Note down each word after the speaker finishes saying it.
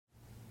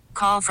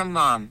call from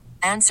mom.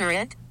 Answer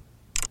it.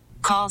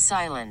 Call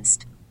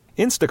silenced.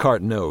 Instacart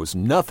knows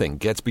nothing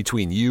gets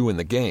between you and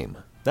the game.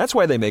 That's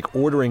why they make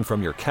ordering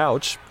from your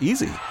couch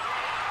easy.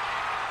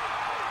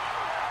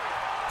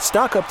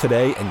 Stock up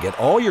today and get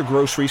all your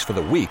groceries for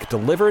the week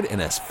delivered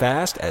in as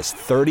fast as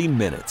 30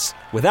 minutes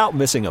without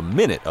missing a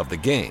minute of the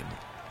game.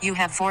 You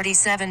have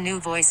 47 new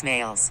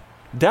voicemails.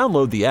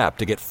 Download the app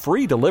to get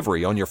free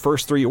delivery on your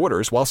first 3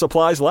 orders while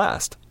supplies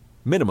last.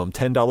 Minimum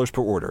 $10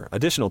 per order.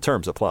 Additional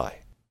terms apply.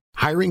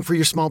 Hiring for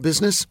your small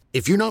business?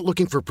 If you're not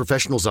looking for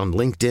professionals on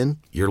LinkedIn,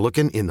 you're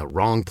looking in the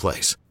wrong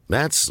place.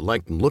 That's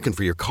like looking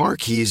for your car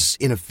keys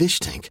in a fish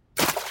tank.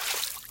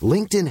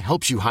 LinkedIn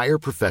helps you hire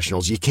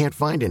professionals you can't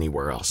find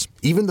anywhere else,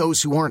 even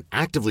those who aren't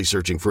actively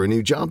searching for a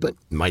new job but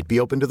might be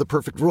open to the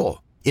perfect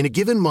role. In a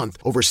given month,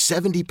 over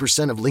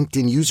 70% of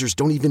LinkedIn users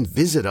don't even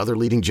visit other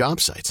leading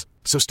job sites.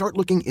 So start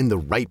looking in the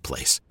right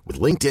place. With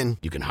LinkedIn,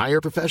 you can hire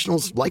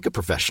professionals like a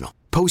professional.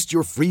 Post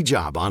your free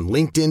job on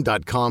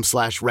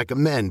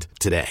linkedin.com/recommend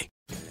today.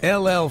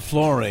 LL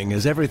Flooring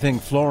is everything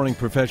flooring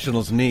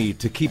professionals need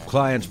to keep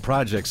clients'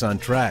 projects on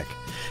track.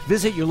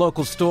 Visit your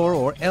local store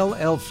or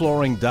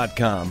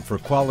llflooring.com for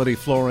quality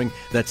flooring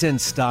that's in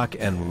stock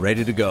and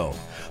ready to go.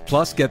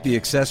 Plus, get the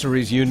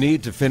accessories you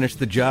need to finish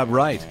the job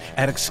right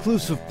at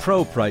exclusive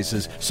pro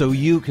prices so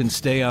you can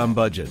stay on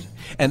budget.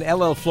 And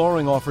LL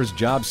Flooring offers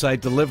job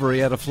site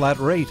delivery at a flat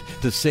rate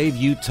to save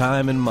you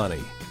time and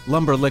money.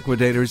 Lumber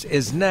Liquidators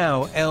is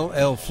now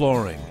LL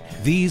Flooring.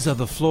 These are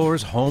the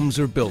floors homes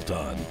are built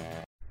on.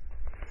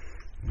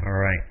 All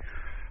right.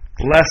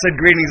 Blessed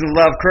greetings and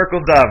love,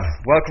 Kirkledove.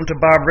 Welcome to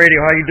Bob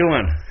Radio. How you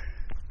doing?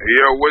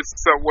 Yo,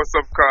 what's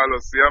up,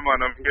 Carlos? Yeah,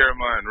 man, I'm here,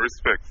 man.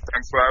 Respect.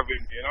 Thanks for having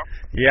me,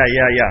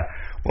 Yeah.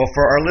 Well,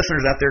 for our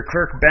listeners out there,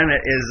 Kirk Bennet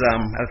is,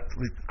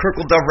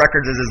 Kirkledove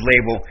Records is his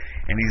label,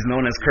 and he's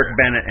known as Kirk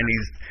Bennet, and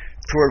he's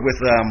toured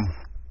with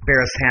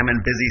Barris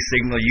Hammond, Busy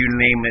Signal, you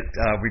name it,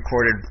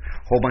 recorded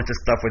a whole bunch of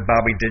stuff with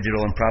Bobby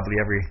Digital and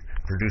probably every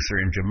producer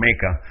in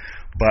Jamaica.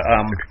 But,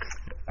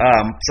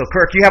 so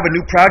Kirk, you have a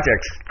new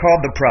project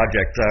called The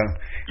Project.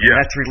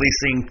 That's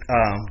releasing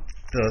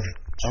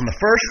on the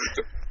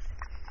 1st?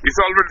 It's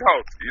already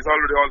out. It's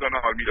already out on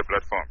all media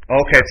platforms.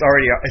 Okay, it's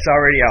already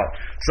out.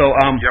 So,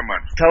 yeah,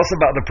 man. Tell us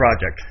about the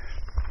project.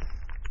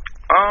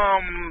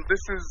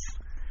 This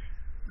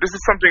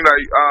is something that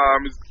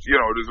is,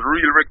 there's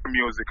real reggae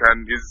music,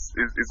 and is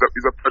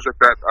a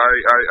project that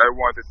I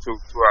wanted to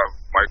have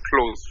my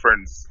close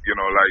friends,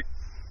 like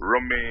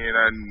Romain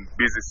and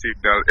Busy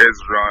Signal,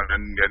 Ezra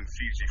and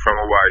Fiji from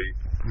Hawaii,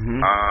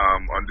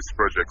 on this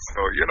project.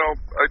 So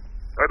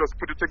I just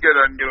put it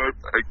together, and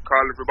I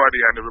call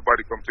everybody, and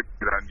everybody come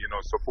together and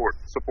support,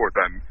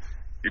 and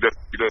it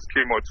just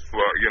came out to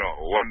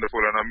a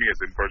wonderful and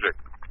amazing project.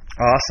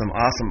 Awesome.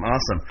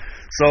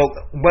 So,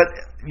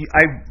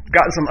 I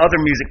got some other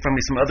music from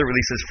you, some other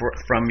releases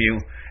from you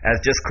as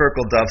just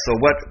Kirkledove. So,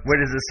 what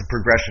is this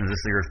progression? Is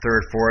this your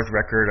third, fourth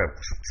record,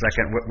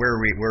 second? Where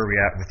are we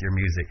at with your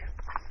music,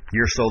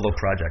 your solo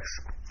projects?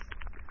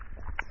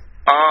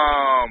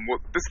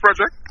 This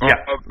project,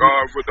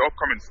 with the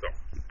upcoming stuff.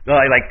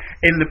 Like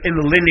in the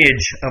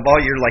lineage of all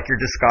your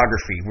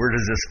discography, where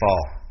does this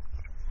fall?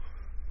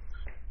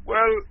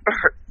 Well,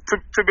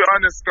 to be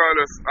honest,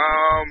 Carlos,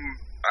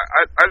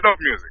 I love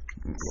music.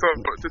 So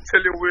to tell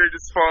you where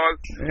this falls,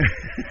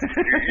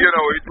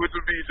 it would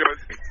be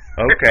just.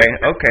 Okay.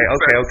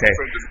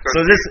 So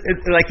this,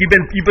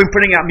 you've been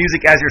putting out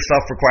music as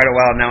yourself for quite a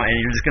while now, and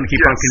you're just going to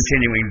keep on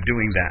continuing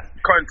doing that.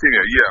 Continue,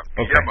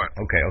 yeah. Okay. Yeah, man.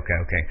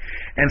 Okay.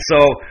 And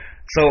so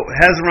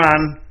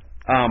Hezron,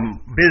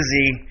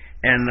 Busy,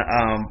 and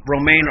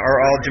Romain are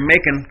all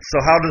Jamaican. So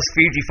how does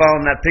Fiji fall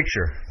in that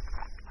picture?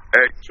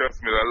 Hey, trust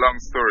me, a long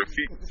story.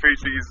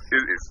 Fiji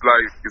is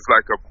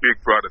like a big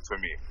brother to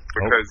me,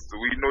 because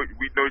we know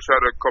each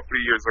other a couple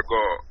of years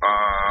ago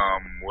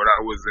when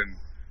I was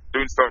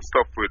doing some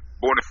stuff with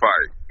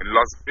Bonafide in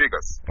Las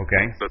Vegas.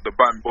 Okay. The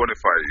band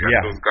Bonafide,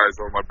 and those guys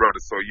are my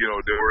brothers. So they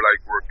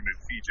were working in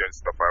Fiji and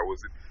stuff.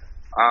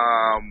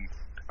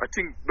 I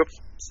think the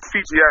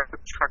Fiji had a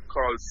track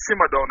called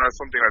Simmer Down or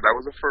something like that. That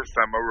was the first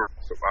time I worked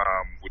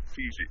with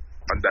Fiji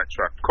on that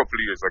track a couple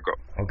of years ago.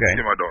 Okay.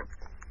 Simmer Down.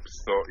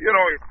 So it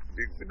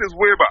is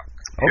way back.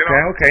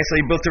 Okay. So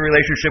you built a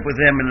relationship with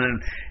him,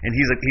 and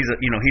he's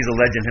a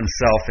legend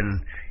himself, and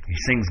he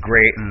sings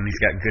great, and he's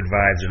got good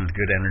vibes and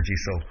good energy.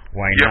 So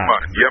why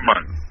not?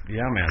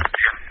 Yeah, man.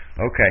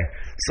 Okay.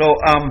 So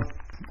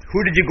who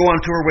did you go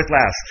on tour with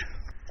last?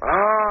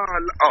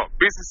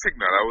 Busy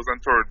Signal. I was on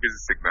tour with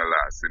Busy Signal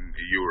last in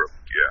Europe.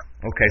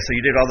 Yeah. Okay, so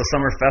you did all the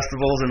summer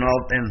festivals and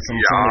some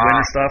of the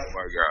winter stuff. Oh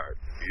my God.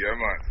 Yeah,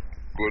 man.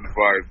 Good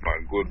vibe, man.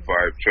 Good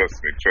vibe. Trust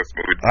me.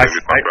 I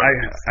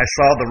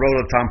saw the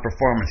Rototom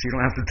performance. You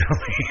don't have to tell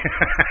me.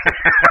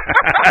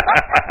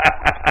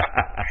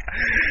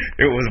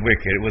 It was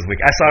wicked.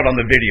 I saw it on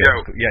the video.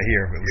 Yeah,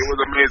 here. It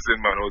was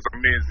amazing, man. It was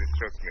amazing.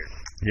 Trust me.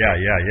 Yeah.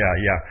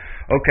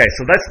 Okay,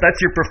 so that's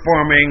your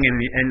performing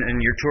and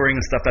your touring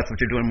and stuff. That's what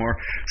you're doing more.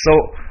 So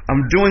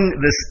I'm doing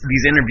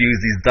these interviews,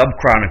 these Dub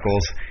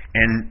Chronicles,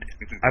 and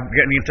I'm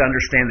getting to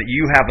understand that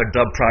you have a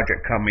dub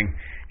project coming.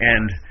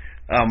 And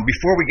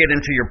before we get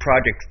into your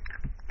project,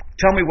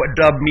 tell me what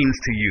dub means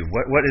to you.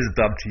 What is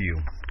dub to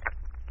you?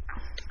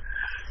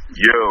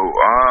 Yo,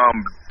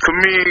 to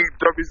me,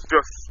 dub is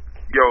just,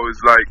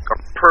 it's like a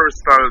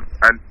personal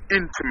and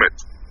intimate,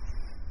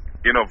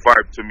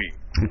 vibe to me.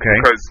 Okay.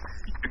 Because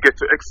you get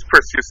to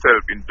express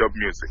yourself in dub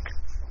music.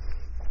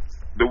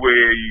 The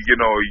way,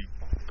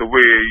 the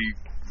way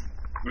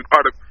with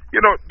other,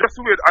 just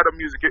the way with other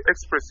music, you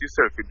express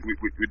yourself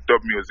with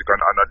dub music on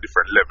a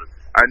different level.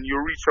 And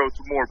you reach out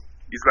to more,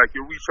 it's like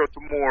you reach out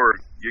to more,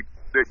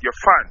 your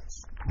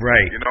fans.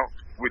 Right.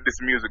 With this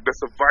music.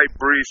 That's a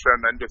vibration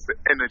and just the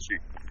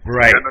energy.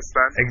 Right. You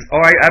understand?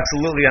 Oh, I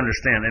absolutely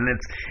understand. And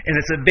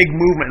it's a big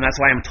movement, and that's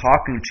why I'm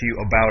talking to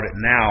you about it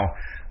now,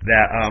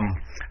 that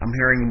I'm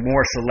hearing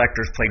more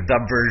selectors play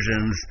dub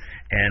versions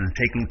and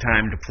taking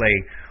time to play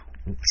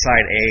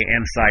side A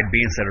and side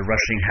B instead of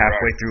rushing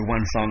halfway through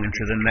one song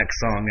into the next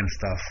song and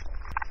stuff.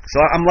 So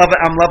I'm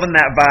loving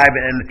that vibe,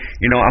 and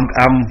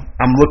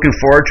I'm looking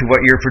forward to what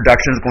your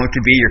production is going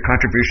to be, your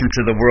contribution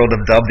to the world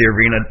of dub, the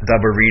dub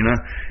arena,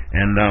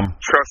 and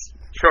trust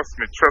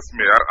me.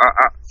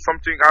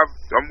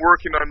 I'm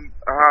working on an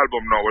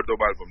album now, a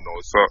dub album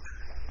now. So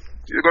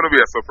it's gonna be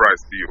a surprise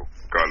to you,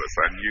 Carlos,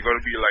 and you're gonna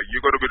be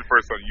the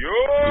first one.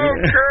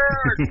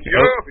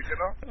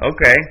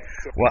 Okay.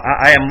 Well,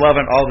 I am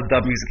loving all the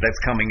dub music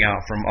that's coming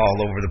out from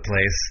all over the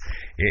place.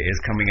 It is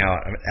coming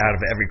out of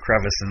every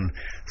crevice, and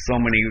so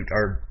many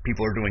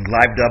people are doing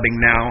live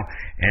dubbing now,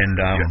 and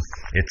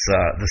it's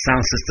the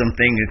sound system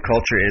thing. The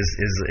culture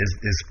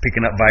is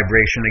picking up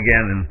vibration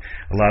again, and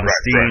a lot of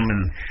steam,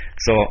 and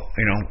so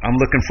I'm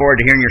looking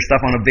forward to hearing your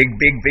stuff on a big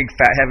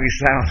fat heavy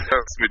sound.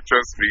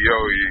 Trust me, yo.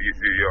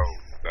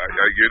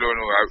 You don't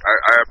know.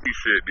 I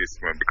appreciate this,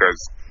 man, because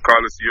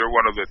Carlos, you're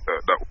one of the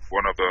the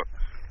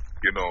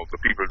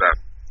people that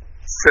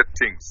set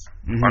things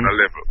on a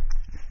level.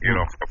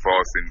 For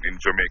us in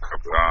Jamaica,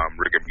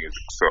 reggae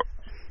music. So,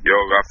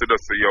 after that,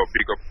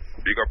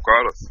 big up,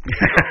 Carlos.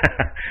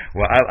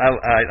 Well,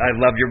 I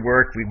love your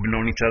work. We've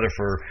known each other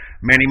for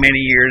many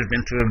years.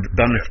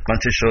 Done a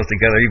bunch of shows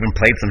together. Even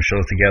played some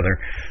shows together.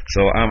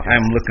 So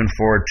I'm looking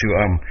forward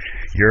to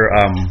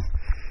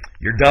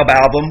your dub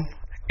album,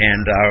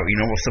 and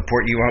we'll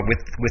support you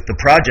with the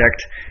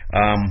project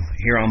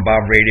here on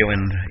Bob Radio,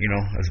 and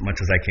as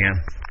much as I can.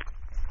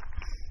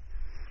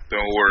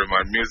 Don't worry,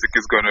 man. Music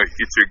is gonna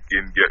hit you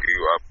and get you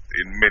up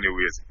in many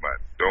ways, man.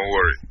 Don't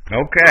worry.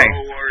 Okay.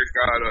 Don't worry,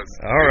 Carlos.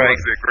 All right.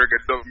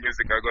 Reggae dub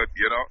music, I got,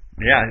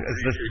 Yeah,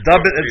 dub.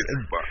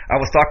 I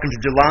was talking to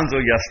Jelonzo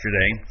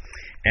yesterday,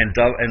 and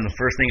the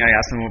first thing I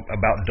asked him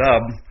about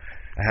dub,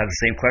 I had the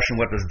same question: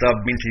 what does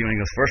dub mean to you? And he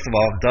goes, first of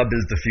all, dub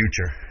is the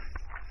future.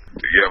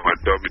 Yeah, man,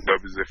 dub is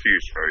the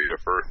future. Yeah,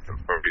 for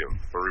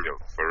real.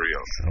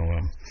 So,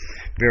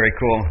 very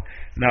cool.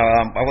 Now,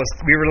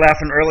 we were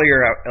laughing earlier.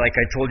 Like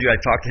I told you, I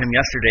talked to him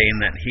yesterday, and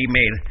that he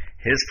made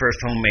his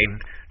first homemade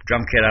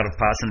drum kit out of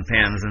pots and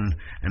pans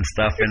and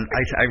stuff. And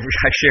I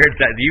shared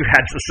that you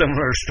had a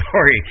similar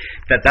story.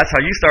 That's how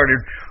you started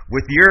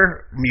with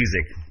your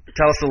music.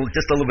 Tell us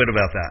just a little bit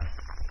about that.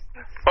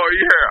 Oh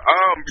yeah,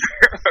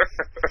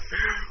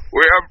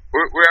 where I'm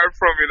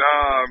from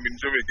in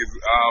Jamaica is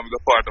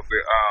the part of the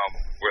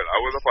I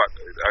was a part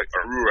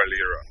a rural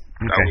area.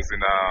 Okay. I was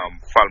in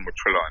Falmouth,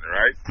 Trelawney,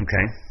 right?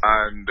 Okay.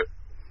 And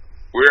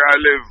where I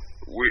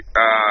live,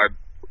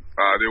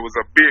 there was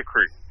a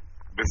bakery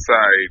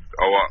beside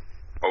our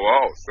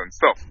house and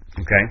stuff.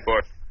 Okay.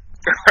 But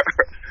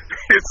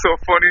it's so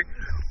funny.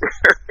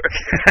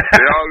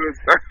 they always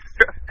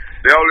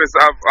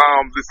have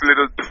this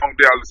little dog.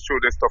 They always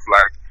show their stuff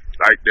like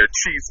their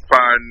cheese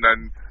pan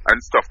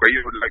and stuff. Cause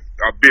like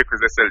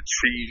bakeries, they sell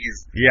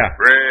cheese,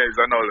 breads,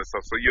 and all that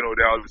stuff. So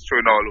they're always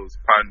showing all those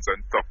pans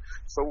and stuff.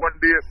 So one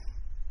day,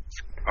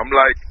 I'm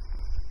like,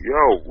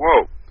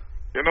 whoa,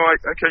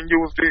 I can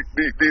use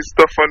these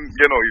stuff and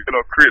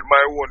create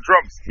my own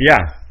drums.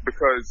 Yeah.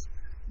 Because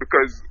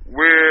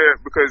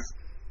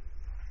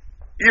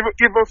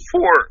even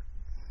before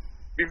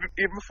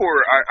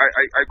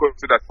I go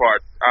to that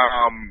part,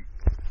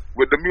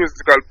 with the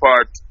musical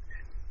part,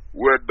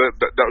 where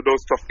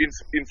those stuff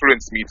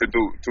influenced me to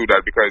do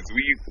that, because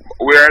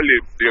where I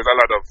live, there's a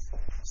lot of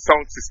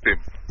sound system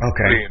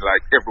playing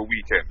like every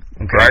weekend,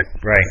 right?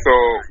 So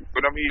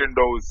when I'm hearing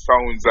those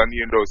sounds and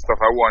hearing those stuff,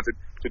 I wanted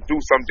to do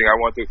something. I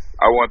want to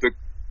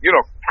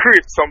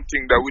create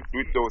something that with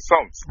those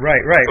sounds.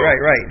 Right.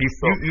 You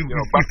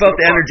felt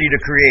the energy to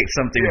create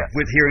something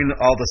with hearing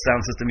all the sound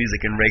system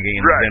music and reggae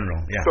in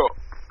general. Yeah. So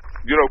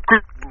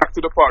back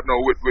to the part now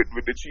with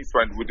the cheese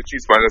pan and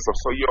stuff.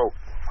 So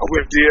I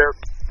went there,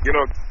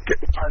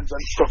 get the pans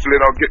and stuff, get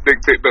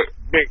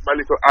make my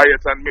little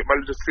ayat and make my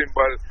little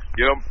cymbal,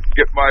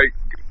 get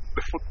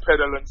the foot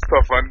pedal and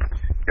stuff, and I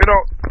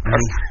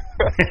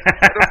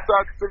just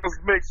started to just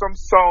make some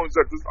sounds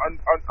that is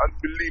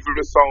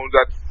unbelievable sounds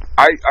that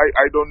I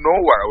don't know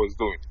what I was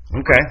doing.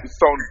 Okay. It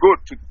sounds good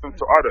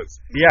to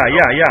others. Yeah.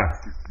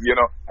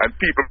 And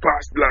people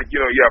pass,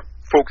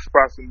 folks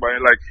passing by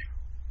and like,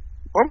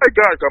 oh my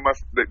God,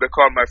 they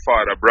call my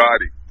father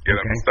Brody. You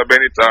know, Mr.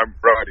 Bennet, I'm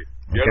Brody.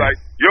 You're like,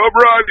 yo,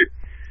 Brody.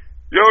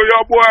 Yo,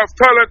 boy, have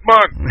talent,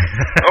 man.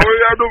 Oh,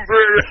 yeah, do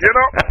great, you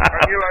know?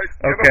 And you're like,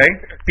 you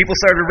know? People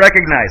started to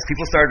recognize.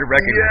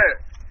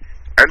 Yeah.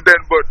 And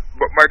then, but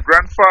my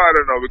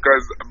grandfather, now,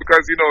 because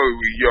you know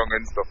we're young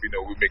and stuff, you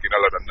know, we're making a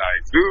lot of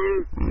noise.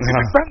 Yeah.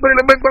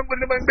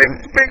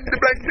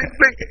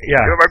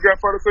 You know, my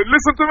grandfather said,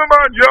 "Listen to me,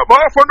 man. You have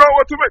half an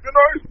hour to make the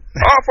noise.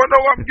 Half an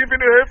hour. I'm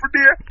giving you every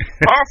day.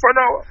 Half an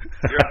hour."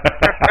 Yeah.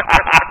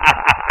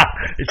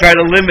 They try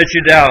to limit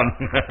you down.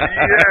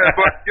 Yeah,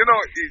 but you know,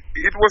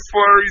 it was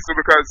for a reason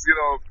because you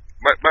know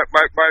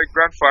my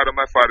grandfather,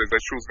 my father is a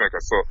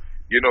shoemaker, so.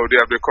 You know,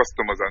 they have their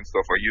customers and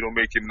stuff, and you know,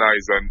 making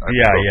noise and stuff,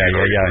 it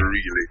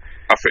really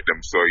affect them.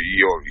 So,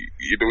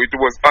 it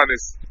was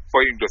honest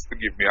for him just to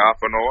give me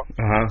half an hour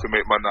to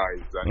make my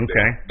noise, and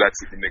that's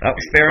it.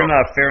 Fair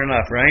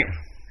enough, right?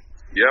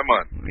 Yeah,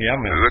 man.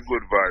 It's a good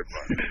vibe,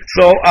 man.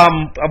 So,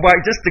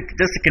 just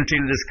to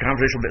continue this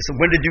conversation a bit. So,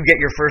 when did you get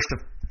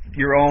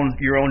your own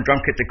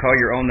drum kit to call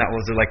your own? That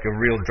was like a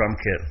real drum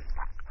kit.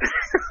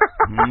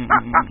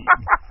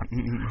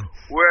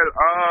 Well,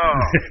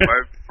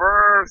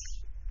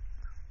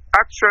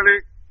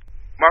 Actually,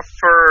 my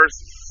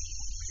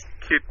first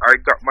kit, I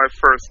got my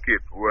first kit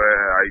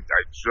where I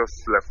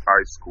just left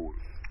high school.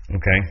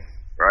 Okay.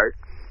 Right?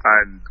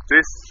 And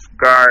this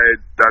guy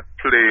that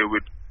play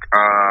with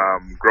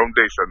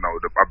Groundation now,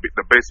 the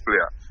bass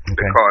player,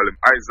 they call him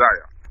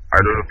Isaiah. I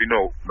don't know if you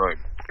know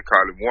him. They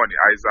call him Wani,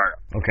 Isaiah.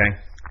 Okay.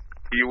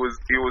 He was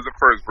the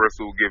first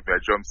person who gave me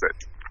a drum set.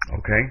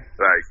 Okay.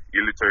 Like, he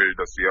literally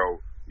just,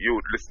 you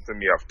listen to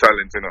me, I have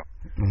talent, you know.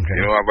 Okay.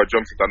 You know, I have a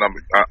drum set and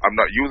I'm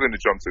not using the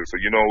drum set, so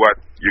you know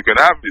what? You can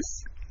have this.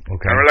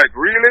 Okay. And we're like,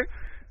 really?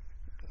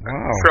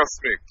 Wow.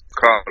 Trust me,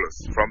 Carlos.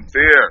 From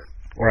there,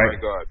 oh my right.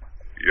 God,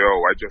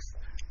 I just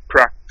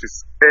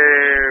practice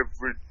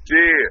every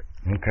day.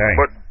 Okay.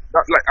 But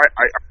not like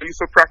I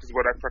used to practice,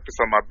 but I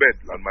practice on my bed,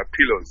 on my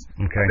pillows,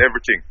 and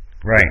everything.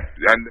 Right.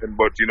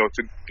 But you know,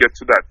 to get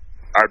to that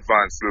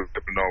advanced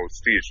level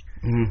stage,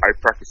 I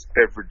practice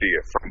every day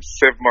from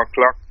 7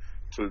 o'clock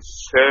to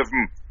 7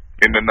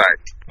 in the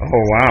night. Oh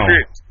wow!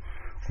 Straight.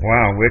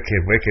 Wow,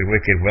 wicked.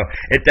 Well,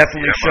 it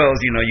definitely shows.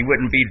 You know, you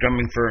wouldn't be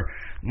drumming for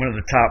one of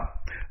the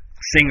top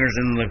singers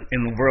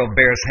in the world,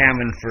 Bears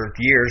Hammond, for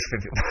years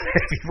if you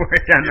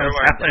weren't down those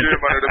talent.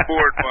 Chairman of the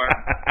board, man.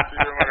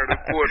 Chairman of the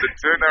board, the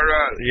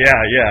general. Yeah.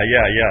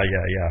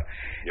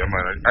 Yeah,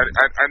 man.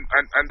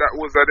 And that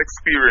was an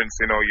experience,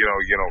 you know,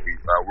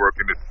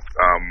 working with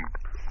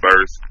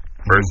Bears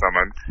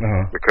Hammond,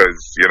 because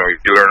you know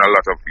you learn a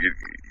lot of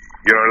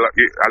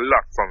a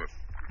lot from him.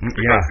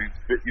 Because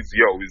he's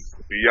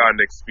beyond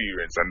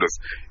experience, and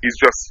he's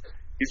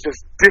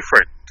just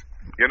different.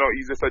 You know,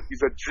 he's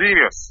a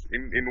genius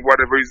in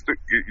whatever he's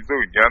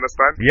doing. You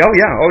understand? Oh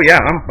yeah.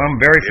 I'm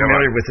very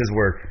familiar with his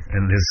work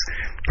and his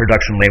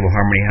production label,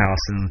 Harmony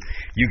House, and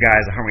you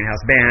guys, the Harmony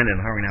House band and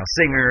Harmony House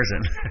singers,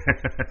 and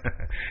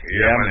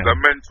man. He's a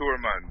mentor,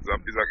 man.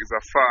 He's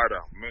a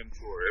father,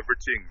 mentor,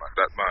 everything, man.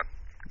 That man,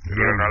 you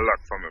learn a lot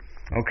from him.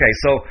 Okay,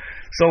 so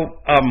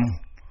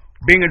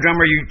being a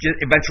drummer, you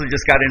eventually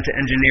just got into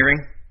engineering,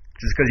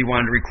 just because you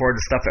wanted to record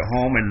the stuff at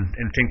home and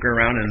tinker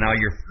around, and now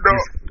you're.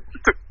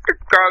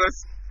 Carlos,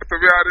 to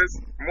be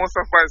honest, most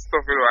of my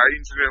stuff, I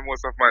engineer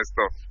most of my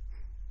stuff.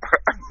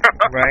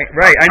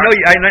 Right. I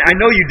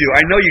know you do.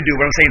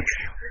 But I'm saying,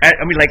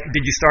 I mean, like,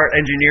 did you start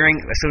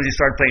engineering as soon as you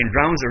started playing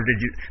drums, or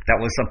that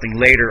was something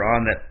later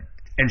on that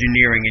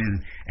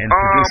engineering and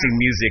producing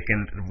music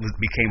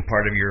became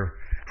part of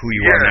who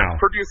you are now?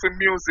 Producing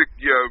music,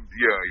 you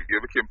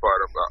became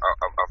part of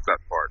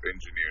that part,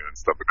 engineering and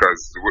stuff, because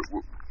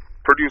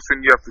producing,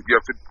 you have to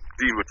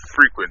deal with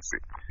frequency.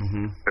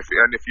 If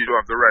you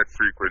don't have the right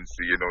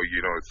frequency, you know,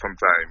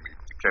 sometimes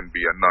it can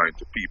be annoying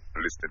to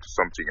people listening to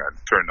something and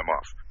turn them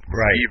off.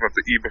 Right. Even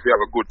if you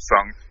have a good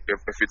song,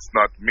 if it's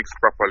not mixed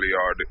properly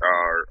or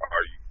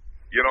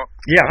you know.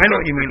 Yeah, I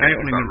know what you mean.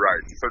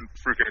 Right. Certain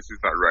frequency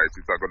is not right.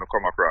 It's not going to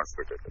come across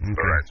the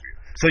right way.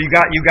 So you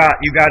got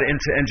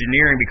into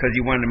engineering because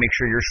you wanted to make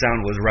sure your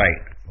sound was right.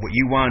 What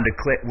you wanted to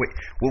click,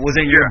 what was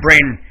in your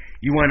brain,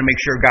 you wanted to make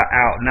sure got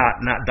out,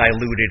 not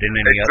diluted in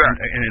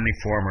any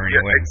form or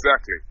any way.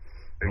 Exactly.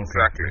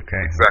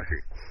 Okay. Exactly.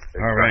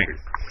 All right.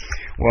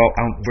 Well,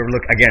 we're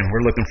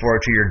looking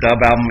forward to your dub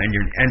album and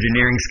your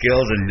engineering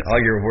skills and all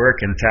your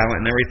work and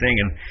talent and everything.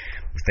 And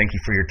thank you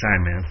for your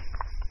time, man.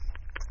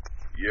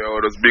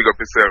 Just big up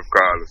yourself,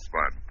 Carlos,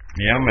 man.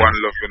 Yeah, man. One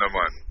love,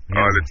 man.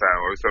 All the time.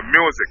 It's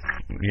music.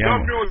 Yeah.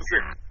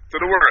 Music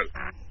to the world.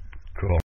 Cool.